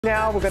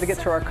Now we're going to get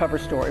to our cover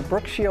story.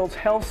 Brooke Shields'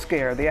 health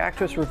scare. The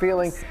actress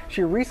revealing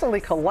she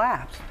recently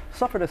collapsed,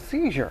 suffered a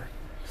seizure.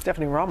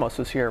 Stephanie Ramos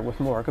is here with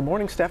more. Good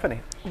morning, Stephanie.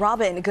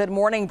 Robin, good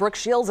morning. Brooke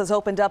Shields has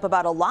opened up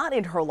about a lot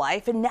in her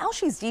life, and now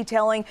she's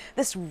detailing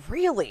this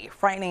really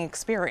frightening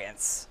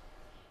experience.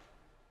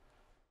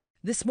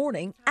 This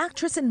morning,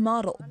 actress and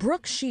model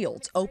Brooke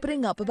Shields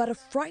opening up about a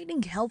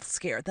frightening health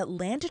scare that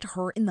landed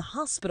her in the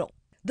hospital.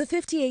 The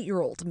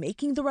 58-year-old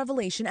making the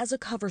revelation as a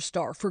cover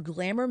star for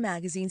Glamour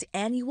magazine's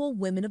annual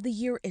Women of the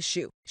Year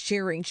issue,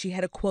 sharing she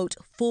had a, quote,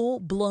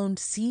 full-blown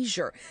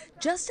seizure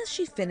just as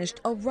she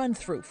finished a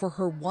run-through for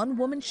her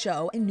one-woman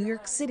show in New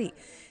York City.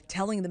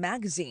 Telling the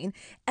magazine,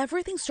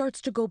 everything starts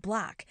to go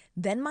black,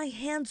 then my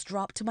hands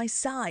drop to my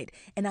side,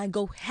 and I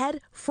go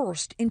head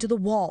first into the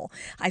wall.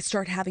 I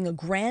start having a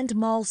grand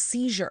mal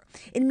seizure.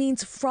 It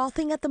means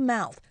frothing at the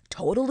mouth,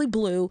 totally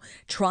blue,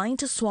 trying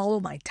to swallow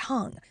my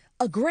tongue.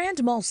 A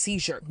grand mal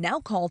seizure,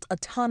 now called a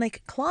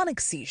tonic-clonic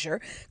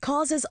seizure,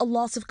 causes a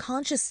loss of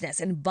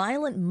consciousness and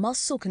violent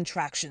muscle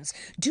contractions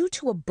due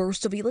to a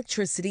burst of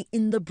electricity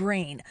in the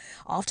brain.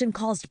 Often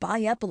caused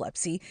by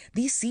epilepsy,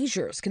 these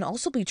seizures can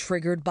also be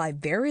triggered by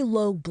very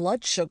low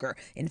blood sugar,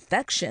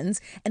 infections,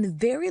 and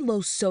very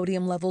low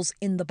sodium levels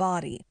in the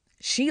body.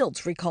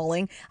 Shields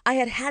recalling, I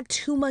had had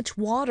too much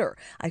water.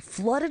 I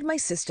flooded my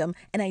system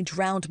and I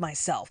drowned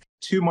myself.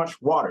 Too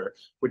much water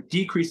would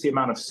decrease the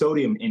amount of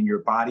sodium in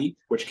your body,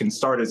 which can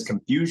start as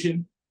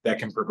confusion, that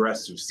can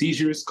progress to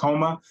seizures,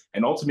 coma,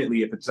 and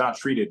ultimately, if it's not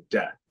treated,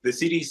 death. The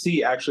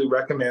CDC actually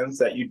recommends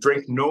that you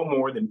drink no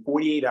more than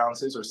 48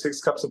 ounces or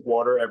 6 cups of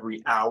water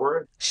every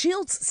hour.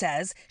 Shields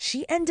says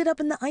she ended up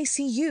in the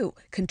ICU,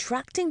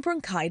 contracting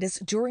bronchitis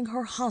during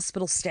her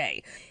hospital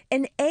stay.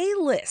 An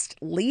A-list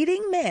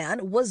leading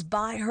man was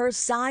by her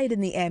side in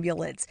the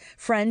ambulance,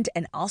 friend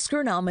and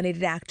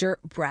Oscar-nominated actor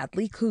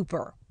Bradley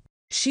Cooper.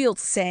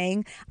 Shields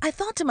saying, I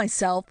thought to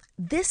myself,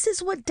 this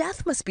is what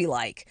death must be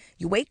like.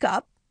 You wake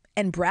up,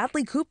 and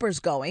Bradley Cooper's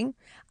going,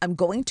 I'm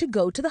going to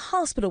go to the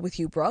hospital with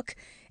you, Brooke,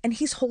 and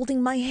he's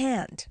holding my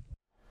hand.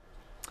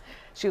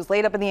 She was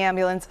laid up in the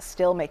ambulance,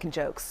 still making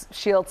jokes.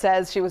 Shields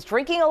says she was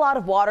drinking a lot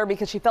of water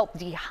because she felt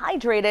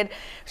dehydrated.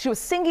 She was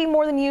singing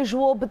more than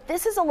usual, but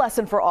this is a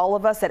lesson for all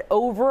of us that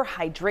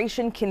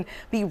overhydration can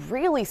be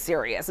really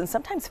serious and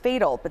sometimes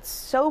fatal, but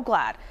so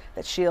glad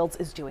that Shields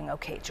is doing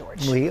okay,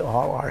 George. We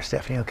all are,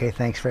 Stephanie. Okay,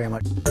 thanks very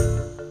much.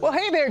 Well,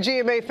 hey there,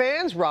 GMA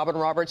fans. Robin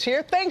Roberts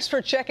here. Thanks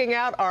for checking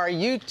out our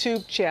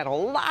YouTube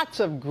channel.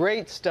 Lots of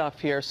great stuff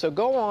here. So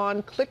go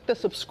on, click the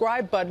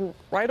subscribe button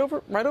right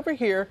over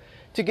here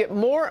to get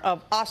more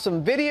of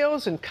awesome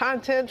videos and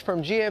content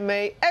from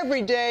GMA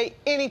every day,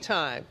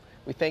 anytime.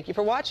 We thank you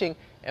for watching,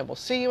 and we'll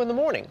see you in the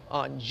morning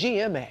on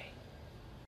GMA.